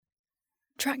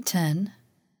Track 10,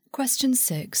 Question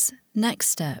 6, Next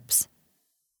Steps.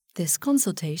 This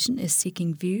consultation is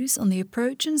seeking views on the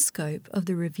approach and scope of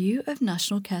the review of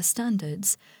national care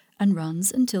standards and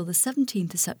runs until the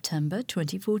 17th of September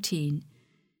 2014.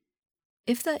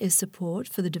 If there is support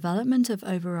for the development of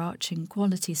overarching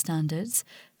quality standards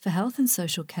for health and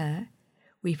social care,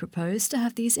 we propose to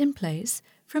have these in place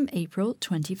from April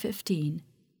 2015.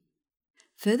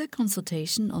 Further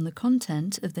consultation on the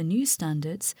content of the new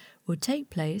standards will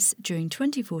take place during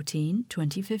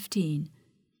 2014-2015.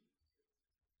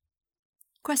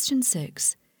 Question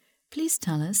 6. Please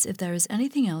tell us if there is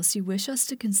anything else you wish us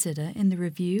to consider in the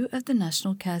review of the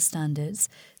National Care Standards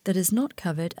that is not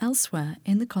covered elsewhere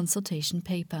in the consultation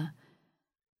paper.